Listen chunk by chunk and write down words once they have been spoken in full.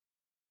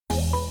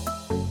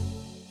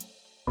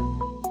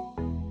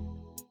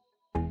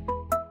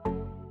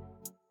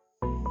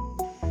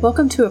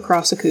Welcome to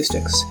Across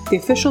Acoustics, the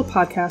official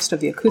podcast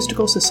of the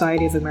Acoustical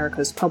Society of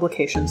America's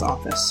Publications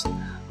Office.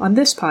 On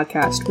this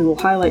podcast, we will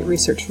highlight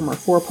research from our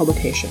 4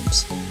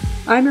 publications.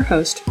 I'm your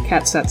host,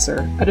 Kat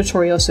Setzer,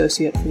 Editorial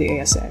Associate for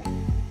the ASA.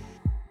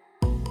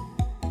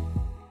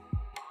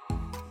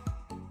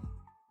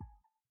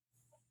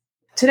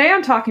 Today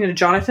I'm talking to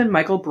Jonathan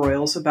Michael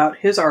Broyles about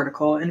his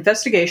article,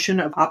 Investigation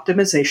of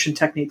Optimization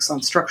Techniques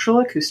on Structural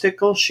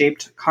Acoustical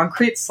Shaped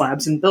Concrete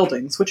Slabs in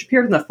Buildings, which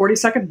appeared in the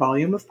 42nd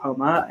volume of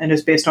POMA and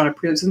is based on a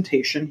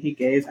presentation he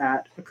gave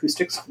at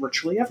Acoustics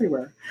Virtually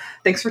Everywhere.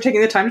 Thanks for taking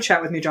the time to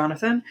chat with me,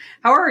 Jonathan.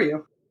 How are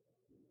you?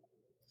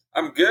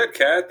 I'm good,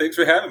 Kat. Thanks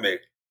for having me.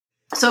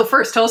 So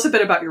first, tell us a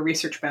bit about your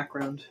research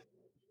background.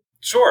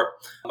 Sure.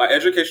 My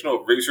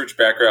educational research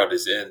background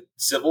is in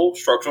civil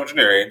structural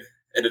engineering,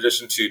 in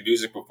addition to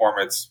music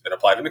performance and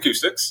applied in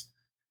acoustics,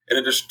 in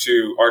addition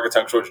to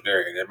architectural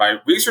engineering. And my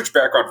research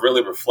background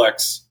really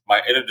reflects my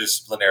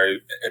interdisciplinary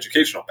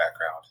educational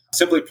background.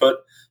 Simply put,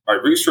 my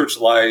research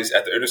lies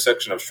at the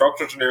intersection of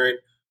structural engineering,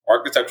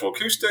 architectural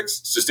acoustics,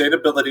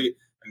 sustainability,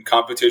 and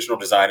computational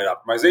design and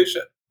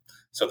optimization.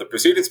 So the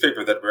proceedings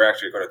paper that we're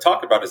actually going to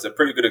talk about is a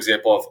pretty good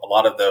example of a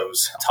lot of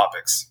those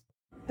topics.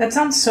 That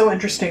sounds so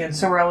interesting and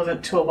so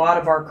relevant to a lot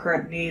of our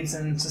current needs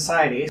in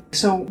society.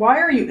 So why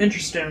are you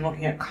interested in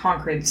looking at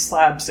concrete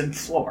slabs and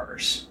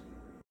floors?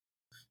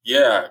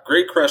 Yeah,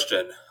 great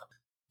question.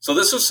 So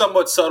this was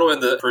somewhat subtle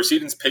in the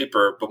proceedings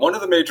paper, but one of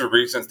the major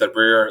reasons that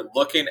we're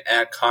looking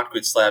at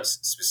concrete slabs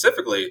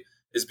specifically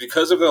is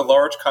because of their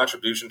large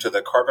contribution to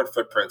the carbon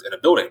footprint in a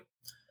building.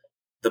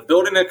 The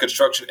building and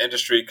construction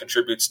industry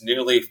contributes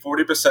nearly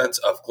 40%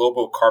 of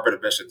global carbon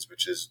emissions,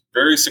 which is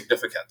very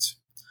significant.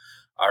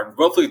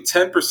 Roughly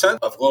 10%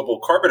 of global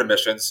carbon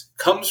emissions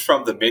comes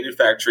from the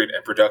manufacturing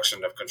and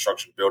production of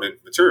construction building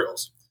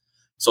materials.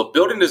 So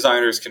building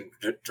designers can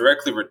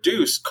directly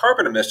reduce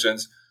carbon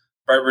emissions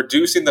by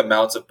reducing the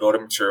amounts of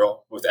building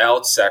material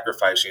without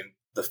sacrificing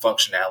the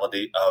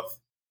functionality of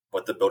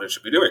what the building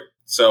should be doing.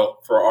 So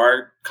for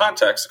our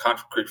context, a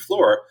concrete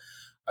floor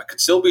could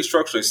still be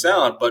structurally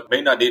sound, but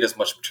may not need as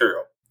much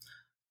material.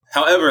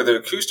 However, the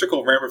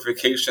acoustical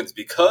ramifications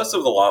because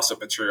of the loss of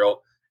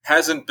material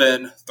hasn't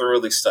been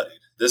thoroughly studied.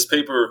 This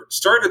paper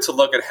started to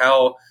look at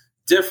how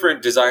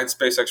different design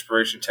space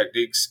exploration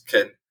techniques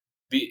can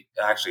be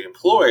actually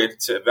employed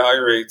to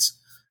evaluate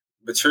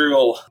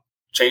material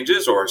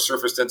changes or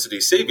surface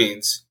density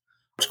savings,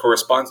 which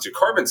corresponds to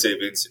carbon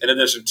savings, in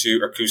addition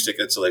to acoustic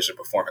insulation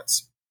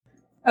performance.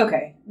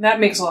 Okay, that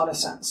makes a lot of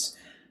sense.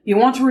 You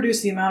want to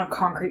reduce the amount of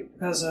concrete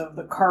because of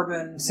the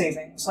carbon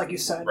savings, like you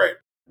said. Right.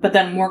 But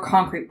then more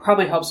concrete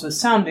probably helps with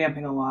sound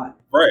damping a lot.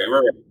 Right.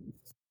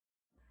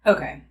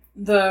 Okay.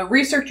 The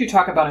research you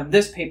talk about in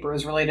this paper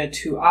is related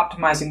to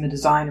optimizing the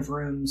design of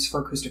rooms for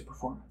acoustic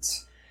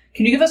performance.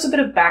 Can you give us a bit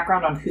of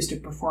background on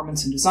acoustic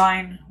performance and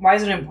design? Why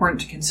is it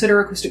important to consider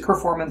acoustic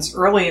performance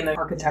early in the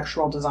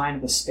architectural design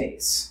of a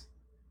space?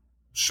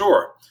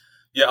 Sure.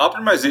 Yeah,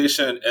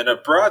 optimization in a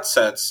broad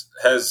sense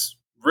has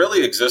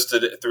really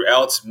existed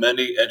throughout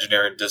many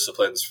engineering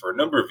disciplines for a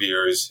number of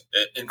years,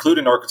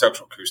 including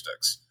architectural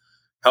acoustics.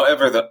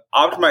 However, the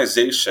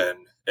optimization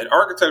in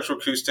architectural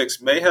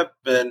acoustics may have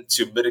been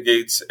to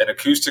mitigate an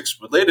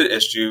acoustics-related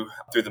issue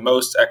through the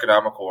most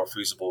economical or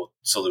feasible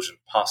solution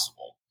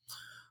possible.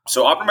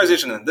 So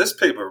optimization in this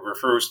paper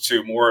refers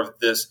to more of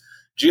this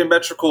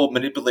geometrical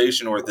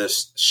manipulation or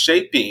this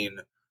shaping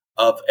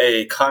of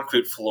a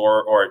concrete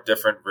floor or a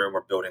different room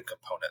or building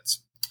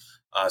components.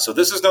 So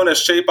this is known as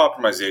shape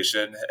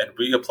optimization, and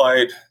we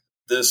applied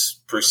this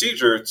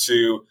procedure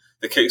to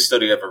the case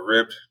study of a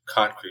ribbed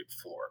concrete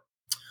floor.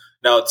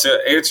 Now, to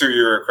answer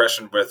your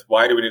question with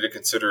why do we need to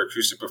consider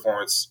acoustic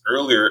performance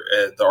earlier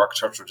in the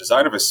architectural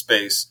design of a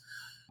space,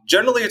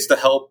 generally it's to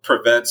help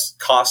prevent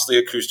costly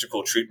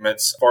acoustical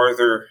treatments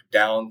farther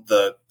down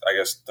the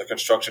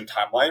construction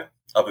timeline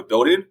of a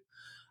building,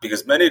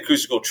 because many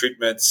acoustical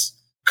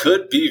treatments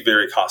could be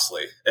very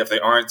costly if they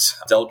aren't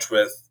dealt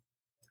with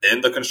in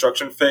the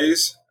construction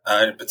phase,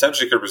 and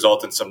potentially could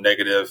result in some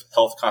negative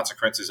health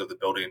consequences of the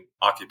building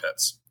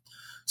occupants.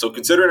 So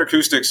considering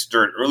acoustics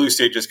during early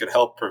stages can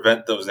help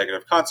prevent those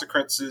negative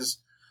consequences.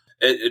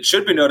 It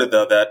should be noted,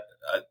 though, that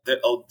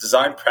the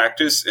design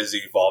practice is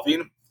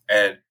evolving,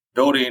 and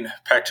building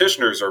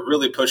practitioners are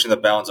really pushing the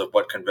bounds of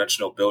what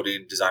conventional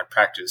building design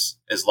practice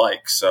is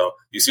like. So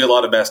you see a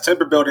lot of mass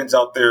timber buildings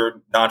out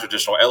there,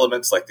 non-traditional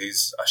elements like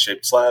these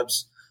shaped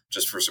slabs,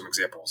 just for some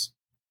examples.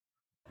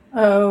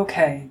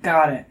 Okay,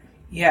 got it.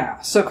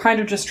 Yeah, so kind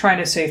of just trying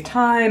to save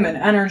time and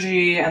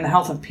energy and the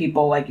health of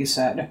people, like you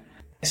said.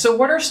 So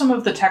what are some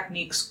of the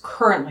techniques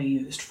currently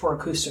used for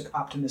acoustic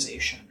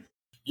optimization?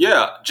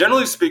 Yeah,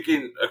 generally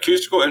speaking,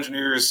 acoustical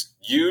engineers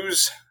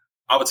use,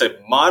 I would say,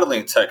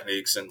 modeling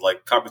techniques, and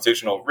like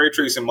computational ray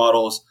tracing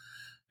models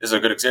is a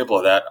good example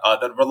of that,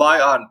 that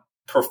rely on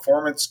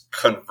performance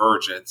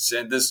convergence.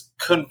 And this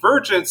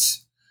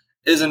convergence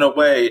is, in a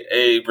way,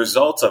 a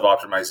result of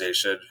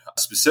optimization.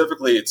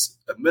 Specifically, it's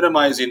a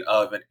minimizing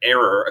of an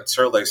error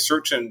until a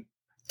certain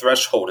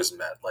threshold is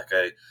met, like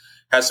a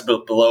has to be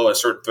below a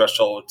certain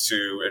threshold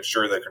to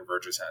ensure that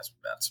convergence has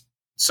been met.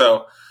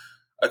 So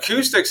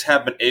acoustics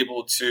have been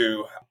able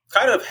to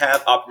kind of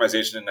have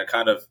optimization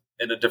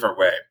in a different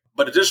way.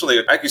 But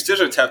additionally,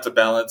 acousticians have to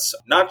balance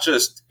not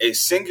just a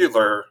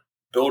singular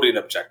building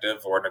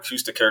objective or an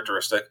acoustic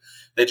characteristic.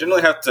 They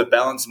generally have to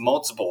balance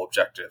multiple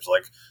objectives,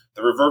 like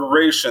the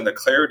reverberation, the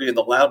clarity, and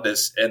the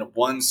loudness in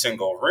one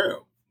single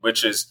room,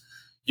 which is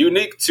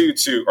unique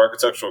to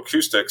architectural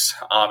acoustics,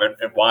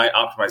 and why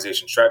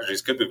optimization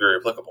strategies could be very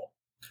applicable.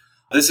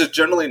 This is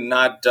generally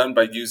not done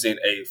by using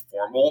a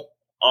formal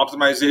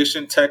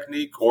optimization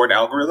technique or an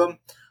algorithm,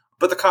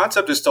 but the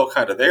concept is still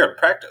kind of there in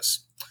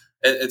practice.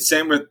 It's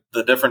same with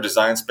the different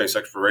design space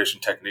exploration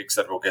techniques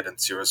that we'll get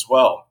into as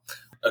well.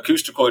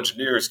 Acoustical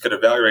engineers could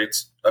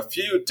evaluate a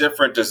few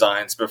different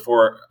designs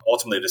before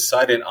ultimately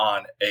deciding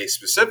on a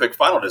specific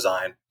final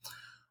design,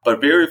 but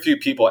very few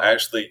people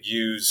actually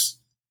use,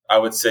 I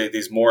would say,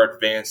 these more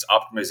advanced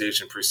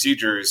optimization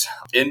procedures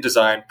in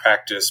design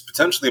practice,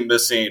 potentially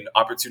missing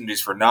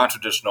opportunities for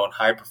non-traditional and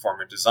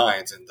high-performing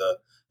designs. And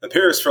the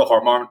Paris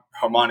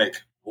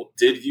Philharmonic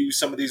did use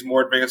some of these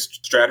more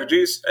advanced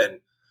strategies,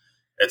 and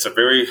it's a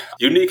very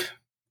unique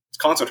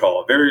concert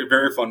hall, a very,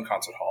 very fun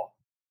concert hall.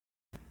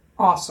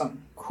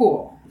 Awesome.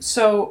 Cool.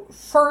 So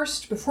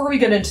first, before we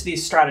get into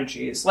these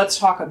strategies, let's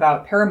talk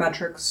about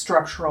parametric,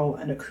 structural,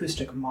 and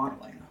acoustic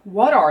modeling.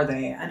 What are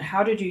they, and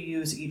how did you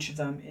use each of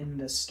them in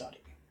this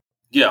study?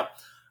 Yeah.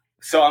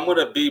 So I'm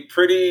going to be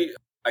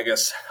I'm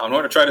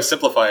going to try to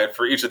simplify it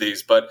for each of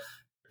these, but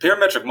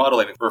parametric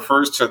modeling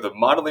refers to the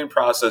modeling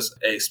process,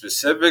 a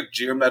specific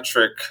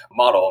geometric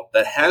model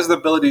that has the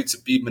ability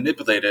to be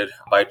manipulated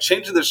by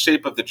changing the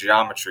shape of the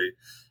geometry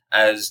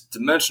as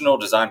dimensional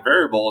design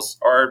variables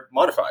are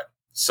modified.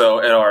 So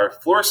in our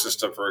floor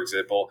system, for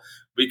example,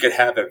 we could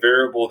have a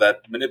variable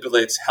that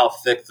manipulates how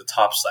thick the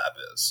top slab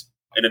is,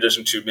 in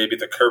addition to maybe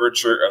the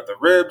curvature of the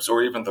ribs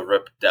or even the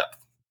rib depth.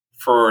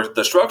 For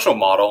the structural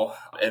model,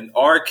 in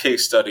our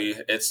case study,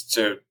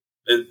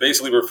 it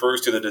basically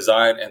refers to the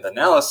design and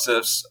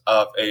analysis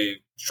of a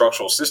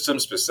structural system,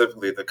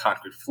 specifically the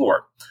concrete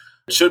floor.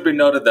 It should be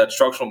noted that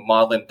structural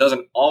modeling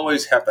doesn't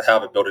always have to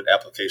have a built-in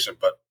application,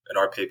 but in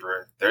our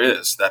paper, there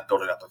is that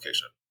built-in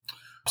application.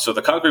 So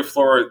the concrete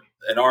floor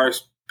in our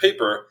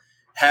paper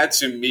had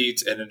to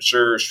meet and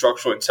ensure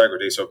structural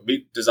integrity, so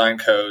meet design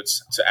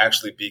codes to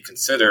actually be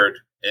considered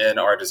in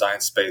our design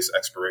space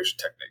exploration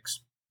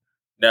techniques.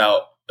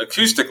 Now,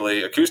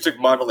 acoustic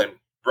modeling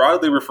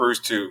broadly refers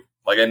to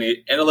like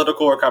any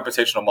analytical or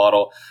computational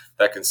model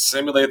that can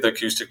simulate the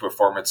acoustic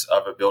performance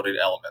of a building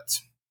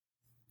element.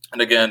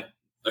 And again,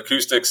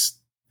 acoustics,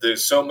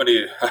 there's so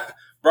many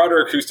broader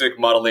acoustic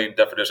modeling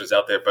definitions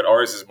out there, but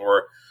ours is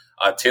more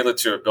tailored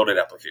to a building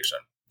application.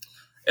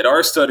 In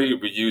our study,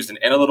 we used an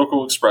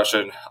analytical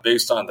expression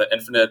based on the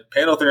infinite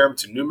panel theorem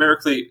to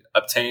numerically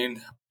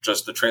obtain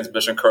just the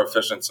transmission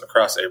coefficients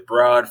across a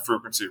broad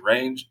frequency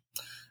range.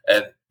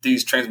 And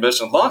these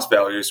transmission loss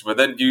values were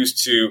then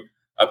used to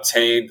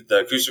obtain the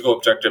acoustical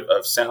objective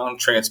of sound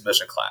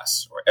transmission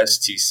class, or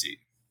STC.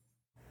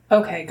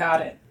 Okay,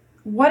 got it.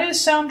 What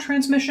is sound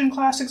transmission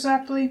class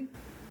exactly?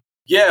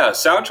 Yeah,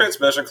 sound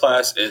transmission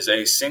class is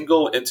a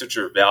single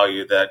integer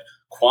value that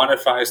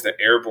quantifies the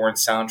airborne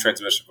sound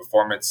transmission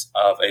performance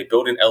of a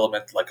building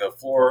element like a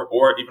floor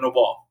or even a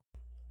wall.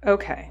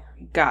 Okay,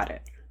 got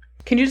it.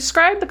 Can you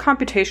describe the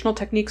computational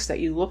techniques that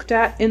you looked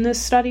at in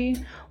this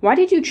study? Why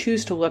did you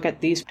choose to look at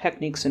these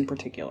techniques in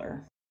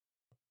particular?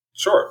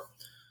 Sure.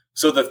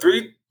 So the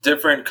three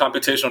different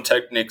computational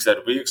techniques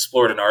that we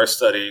explored in our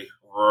study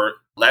were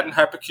Latin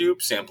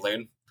hypercube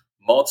sampling,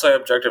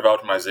 multi-objective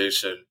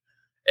optimization,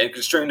 and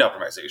constrained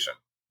optimization.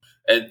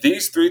 And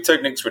these three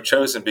techniques were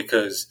chosen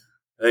because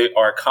they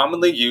are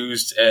commonly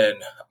used in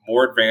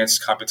more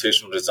advanced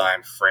computational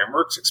design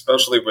frameworks,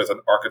 especially with an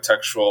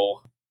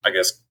architectural,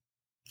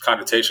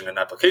 connotation and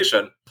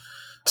application.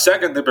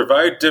 Second, they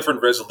provide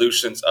different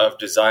resolutions of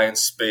design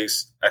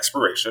space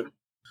exploration.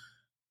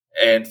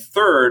 And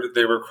third,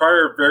 they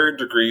require varying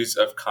degrees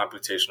of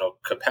computational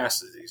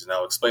capacities. And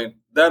I'll explain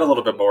that a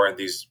little bit more in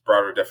these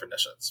broader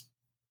definitions.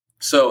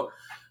 So,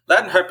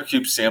 Latin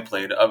hypercube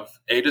sampling of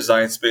a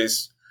design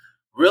space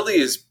really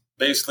is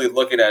basically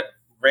looking at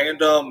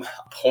random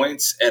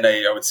points in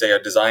a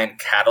design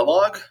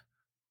catalog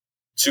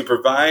to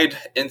provide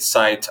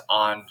insight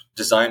on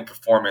design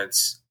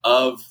performance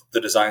of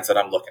the designs that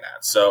I'm looking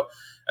at. So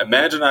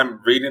imagine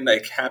I'm reading a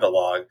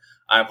catalog.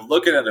 I'm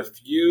looking at a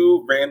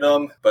few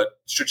random, but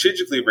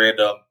strategically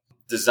random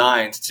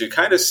designs to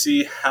kind of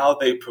see how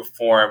they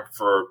perform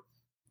for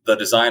the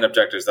design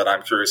objectives that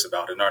I'm curious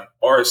about. In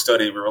our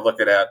study, we were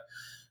looking at,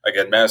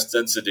 again, mass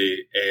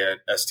density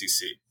and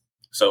STC.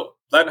 So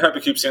Latin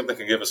hypercube sampling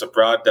can give us a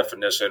broad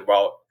definition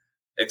while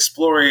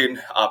exploring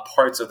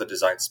parts of the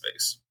design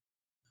space.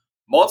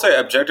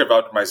 Multi-objective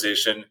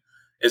optimization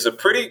is a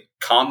pretty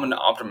common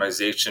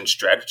optimization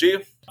strategy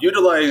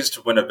utilized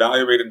when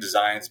evaluating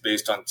designs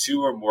based on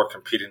two or more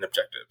competing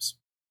objectives.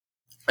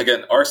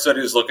 Again, our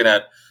study is looking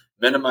at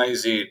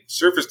minimizing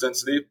surface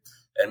density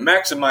and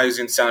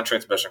maximizing sound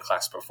transmission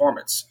class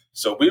performance.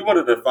 So we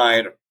wanted to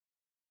find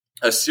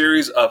a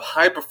series of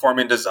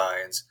high-performing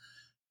designs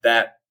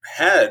that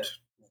had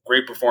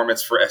great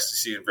performance for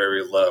STC and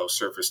very low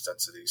surface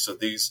density. So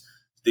these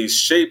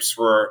shapes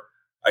were,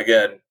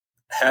 again,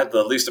 had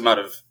the least amount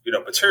of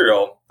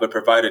material, but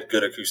provided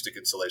good acoustic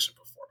insulation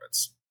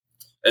performance.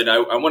 And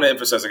I want to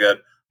emphasize again,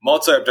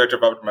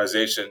 multi-objective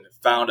optimization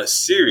found a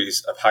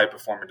series of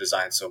high-performing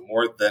designs, so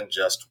more than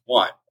just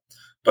one.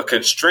 But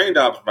constrained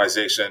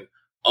optimization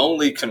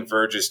only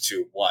converges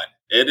to one.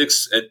 It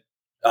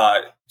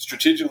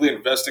strategically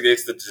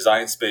investigates the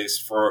design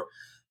space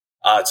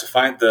to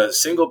find the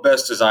single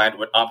best design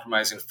when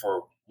optimizing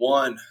for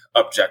one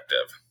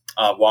objective,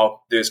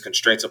 while there's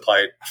constraints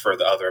applied for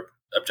the other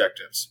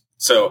objectives.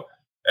 So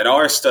in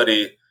our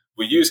study,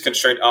 we use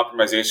constraint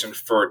optimization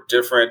for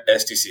different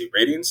STC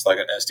ratings, like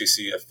an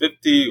STC of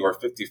 50 or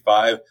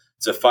 55,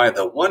 to find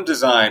the one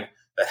design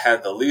that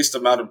had the least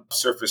amount of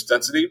surface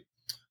density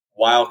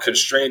while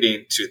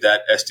constraining to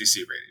that STC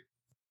rating.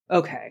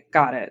 Okay,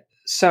 got it.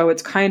 So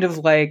it's kind of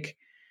like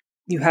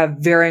you have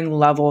varying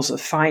levels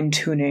of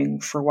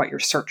fine-tuning for what you're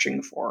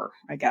searching for,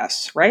 I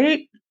guess,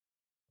 right?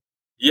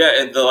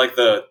 Yeah, and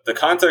the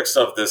context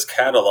of this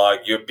catalog,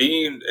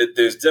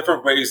 there's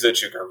different ways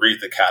that you can read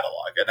the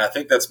catalog, and I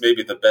think that's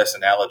maybe the best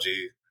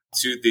analogy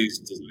to these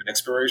design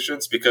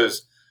explorations,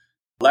 because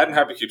Latin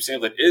hypercube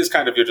sampling is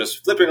kind of, you're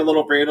just flipping a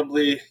little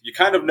randomly. You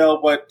kind of know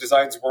what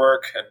designs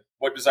work and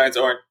what designs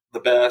aren't the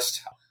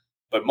best.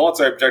 But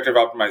multi-objective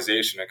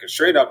optimization and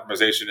constraint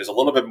optimization is a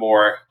little bit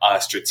more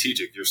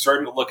strategic. You're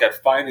starting to look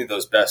at finding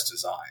those best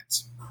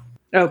designs.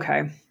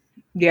 Okay.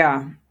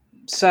 Yeah.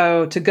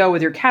 So to go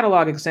with your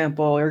catalog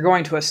example, you're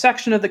going to a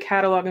section of the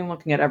catalog and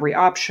looking at every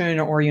option,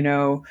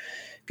 or,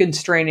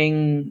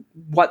 constraining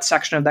what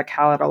section of that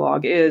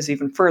catalog is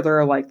even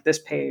further, like this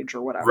page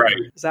or whatever. Right.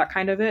 Is that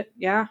kind of it?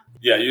 Yeah.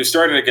 Yeah, you're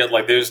starting to get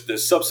there's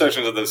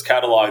subsections of this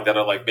catalog that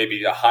are like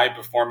maybe a high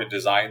performing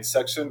design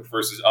section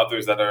versus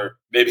others that are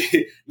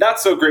maybe not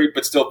so great,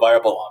 but still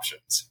viable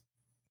options.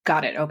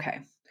 Got it. Okay.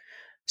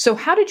 So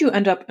how did you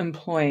end up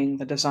employing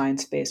the design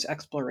space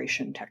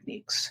exploration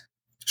techniques?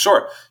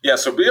 Sure. Yeah,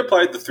 so we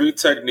applied the three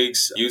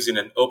techniques using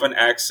an open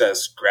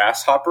access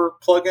Grasshopper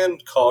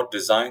plugin called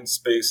Design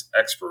Space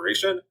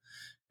Exploration.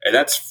 And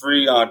that's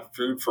free on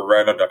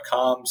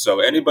foodforrhino.com. So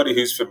anybody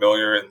who's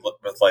familiar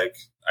with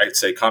I'd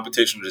say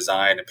computational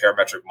design and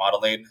parametric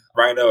modeling,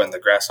 Rhino and the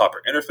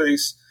Grasshopper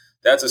interface,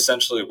 that's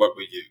essentially what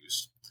we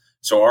use.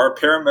 So our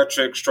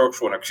parametric,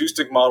 structural, and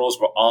acoustic models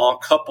were all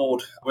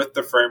coupled with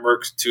the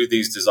frameworks to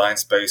these design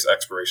space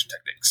exploration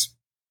techniques.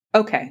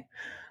 Okay.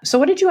 So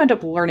what did you end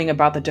up learning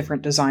about the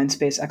different design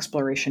space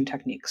exploration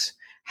techniques?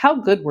 How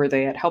good were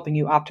they at helping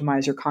you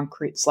optimize your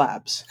concrete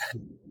slabs?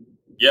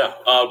 Yeah,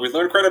 we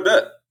learned quite a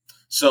bit.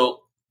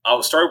 So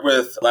I'll start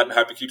with Latin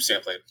hypercube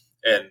sampling.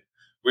 And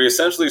we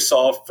essentially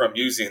saw from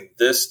using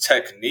this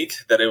technique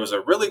that it was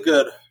a really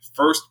good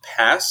first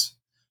pass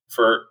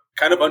for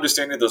kind of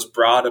understanding those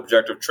broad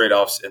objective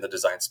trade-offs in the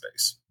design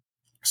space.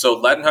 So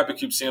Latin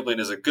hypercube sampling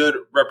is a good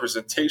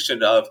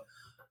representation of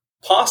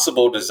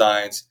possible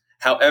designs.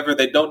 However,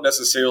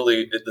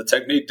 the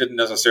technique didn't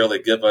necessarily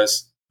give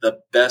us the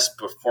best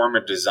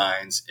performant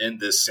designs in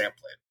this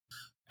sampling.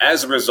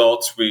 As a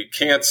result, we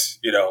can't,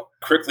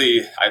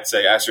 quickly, I'd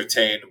say,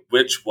 ascertain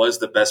which was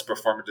the best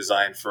performant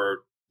design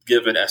for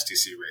given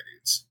STC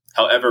ratings.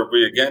 However,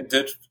 we again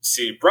did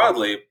see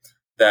broadly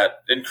that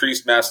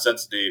increased mass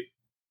density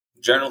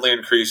generally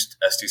increased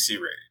STC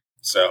rating.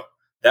 So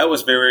that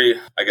was very,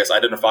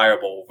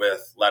 identifiable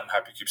with Latin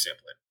hypercube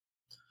sampling.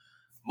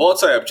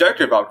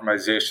 Multi-objective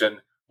optimization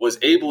was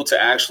able to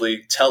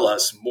actually tell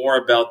us more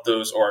about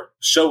those, or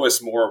show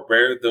us more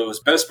where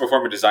those best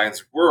performing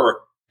designs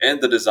were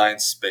in the design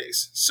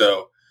space.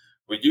 So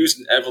we used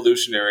an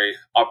evolutionary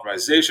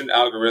optimization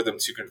algorithm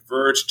to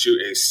converge to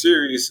a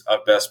series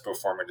of best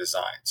performing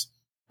designs.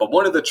 But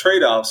one of the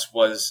trade-offs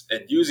was,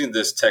 in using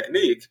this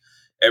technique,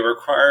 it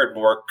required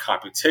more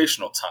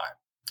computational time.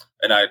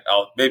 And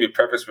I'll maybe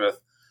preface with,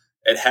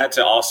 it had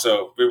to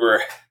also, we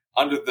were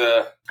under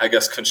the,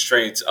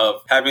 constraints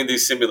of having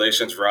these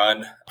simulations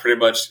run pretty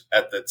much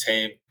at the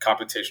same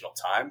computational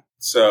time.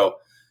 So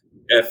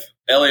if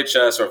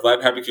LHS or if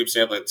Latin hypercube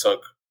sampling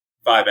took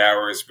 5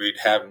 hours, we'd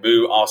have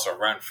Mu also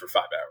run for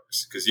 5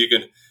 hours, because you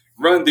can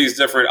run these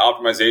different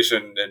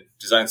optimization and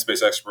design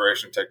space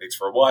exploration techniques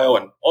for a while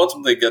and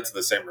ultimately get to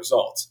the same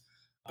results.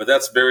 But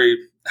that's very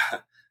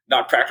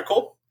not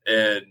practical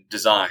in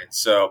design.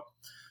 So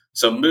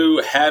Mu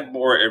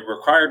it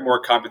required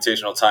more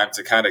computational time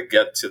to kind of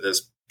get to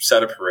this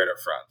set of Pareto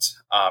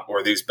front,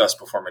 or these best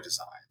performing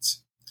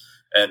designs.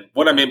 And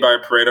what I mean by a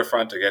Pareto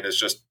front, again,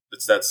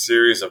 it's that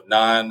series of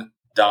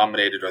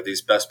non-dominated or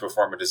these best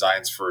performing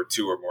designs for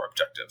two or more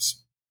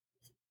objectives.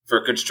 For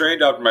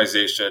constrained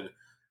optimization,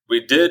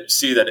 we did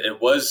see that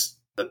it was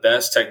the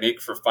best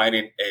technique for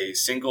finding a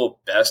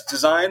single best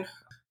design,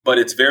 but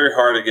it's very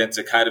hard, again,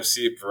 to kind of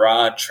see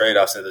broad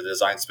trade-offs in the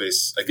design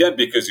space, again,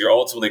 because you're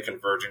ultimately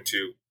converging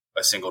to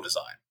a single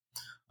design.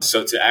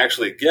 So to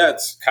actually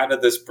get kind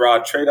of this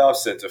broad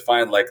trade-offs and to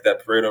find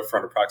that Pareto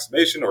front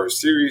approximation or a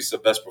series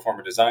of best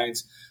performing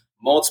designs,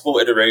 multiple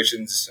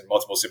iterations and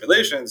multiple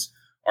simulations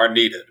are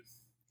needed.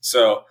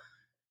 So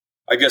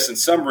I guess in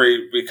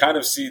summary, we kind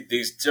of see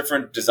these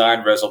different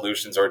design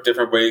resolutions or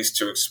different ways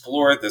to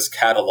explore this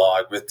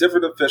catalog with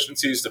different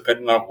efficiencies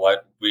depending on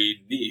what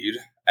we need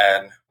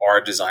and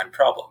our design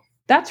problem.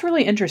 That's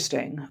really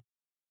interesting.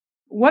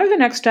 What are the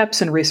next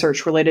steps in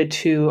research related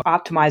to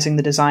optimizing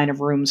the design of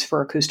rooms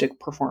for acoustic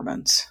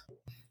performance?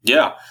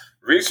 Yeah,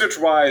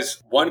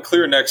 research-wise, one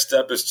clear next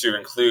step is to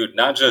include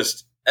not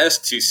just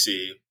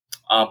STC,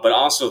 but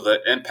also the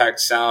Impact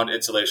Sound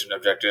Insulation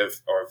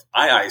Objective, or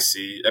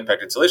IIC,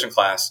 Impact Insulation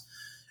Class,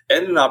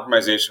 and an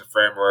optimization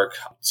framework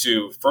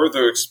to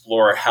further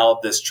explore how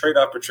this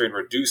trade-off between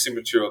reducing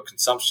material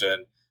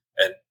consumption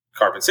and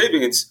carbon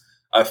savings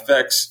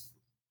affects,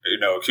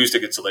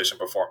 acoustic insulation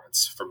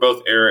performance for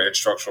both air and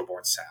structural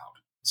borne sound.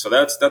 So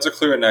that's a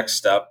clear next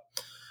step.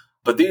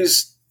 But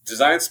these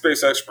design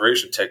space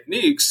exploration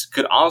techniques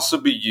could also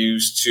be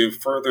used to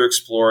further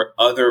explore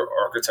other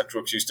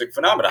architectural acoustic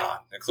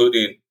phenomena,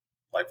 including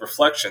like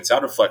reflection,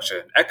 sound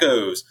reflection,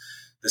 echoes,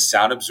 the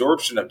sound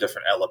absorption of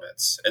different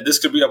elements. And this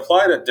could be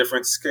applied at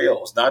different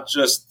scales, not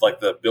just like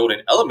the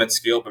building element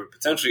scale, but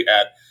potentially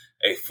at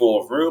a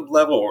full room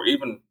level or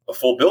even a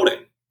full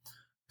building.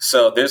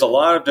 So there's a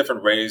lot of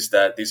different ways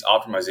that these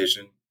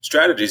optimization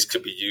strategies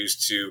could be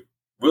used to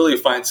really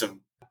find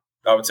some,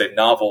 I would say,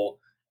 novel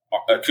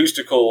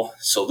acoustical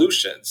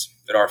solutions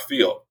in our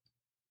field.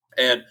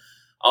 And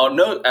I'll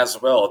note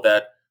as well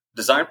that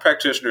design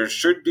practitioners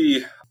should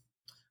be,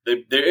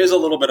 there is a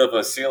little bit of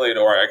a ceiling,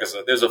 or I guess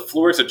there's a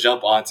floor to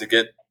jump on to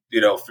get,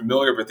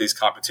 familiar with these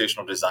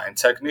computational design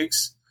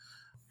techniques.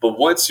 But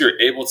once you're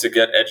able to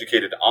get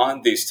educated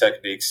on these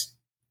techniques,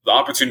 the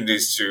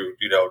opportunities to,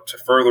 to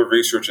further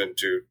research and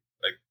to,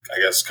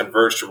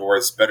 converge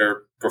towards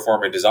better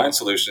performing design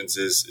solutions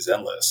is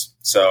endless.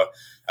 So,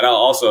 and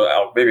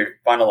I'll maybe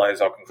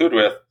finalize, I'll conclude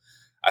with,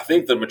 I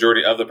think the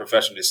majority of the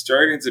profession is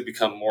starting to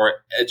become more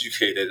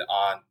educated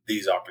on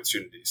these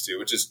opportunities too,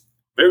 which is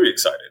very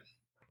exciting.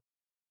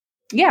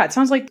 Yeah, it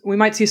sounds like we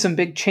might see some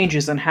big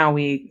changes in how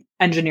we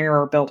engineer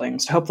our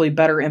buildings to hopefully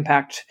better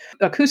impact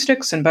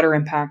acoustics and better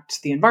impact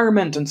the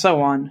environment and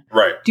so on.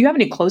 Right. Do you have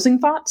any closing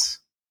thoughts?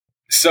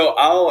 So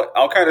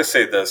I'll kind of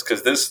say this,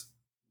 because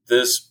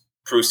this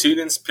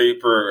proceedings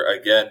paper,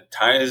 again,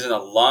 ties in a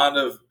lot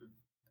of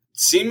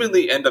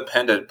seemingly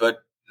independent,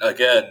 but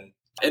again,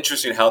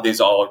 interesting how these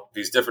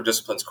different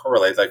disciplines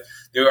correlate. Like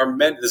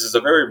this is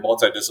a very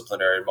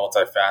multidisciplinary,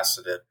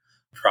 multifaceted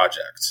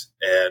project.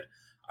 And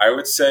I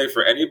would say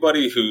for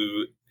anybody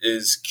who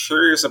is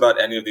curious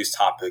about any of these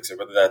topics,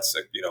 whether that's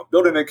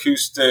building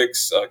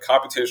acoustics,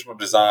 computational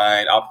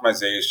design,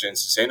 optimization,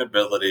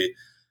 sustainability,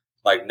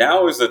 like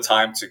now is the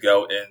time to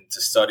go in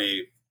to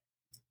study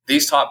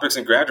these topics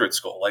in graduate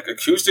school. Like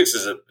acoustics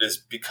is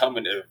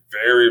becoming a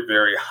very,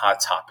 very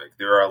hot topic.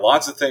 There are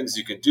lots of things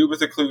you can do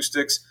with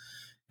acoustics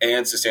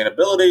and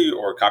sustainability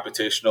or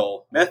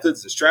computational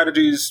methods and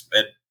strategies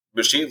and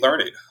machine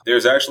learning.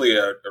 There's actually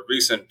a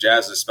recent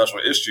Jazz's special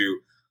issue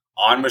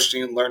on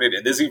machine learning,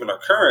 and there's even a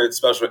current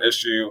special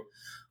issue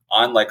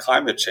on like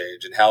climate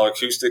change and how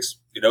acoustics,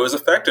 is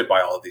affected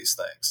by all of these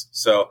things.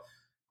 So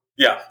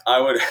yeah, I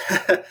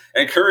would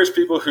encourage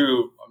people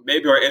who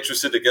maybe are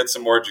interested to get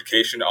some more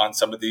education on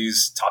some of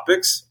these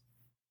topics,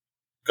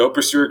 go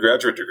pursue a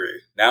graduate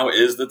degree. Now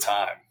is the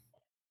time.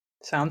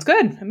 Sounds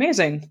good.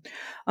 Amazing.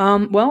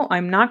 Well,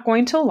 I'm not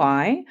going to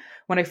lie.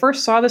 When I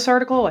first saw this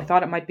article, I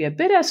thought it might be a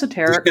bit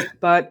esoteric,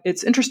 but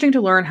it's interesting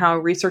to learn how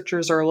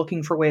researchers are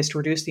looking for ways to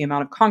reduce the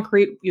amount of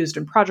concrete used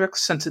in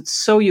projects, since it's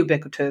so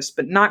ubiquitous,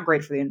 but not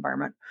great for the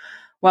environment,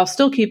 while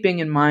still keeping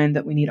in mind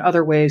that we need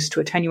other ways to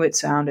attenuate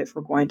sound if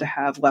we're going to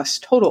have less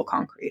total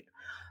concrete.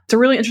 It's a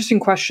really interesting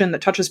question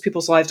that touches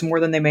people's lives more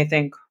than they may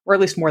think, or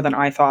at least more than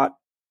I thought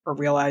or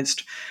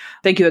realized.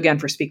 Thank you again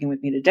for speaking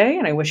with me today,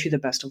 and I wish you the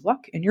best of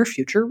luck in your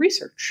future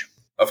research.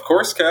 Of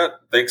course, Kat.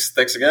 Thanks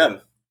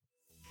again.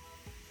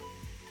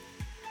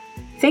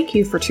 Thank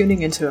you for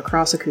tuning into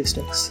Across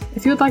Acoustics.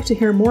 If you would like to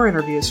hear more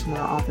interviews from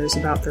our authors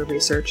about their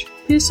research,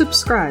 please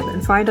subscribe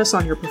and find us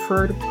on your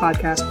preferred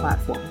podcast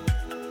platform.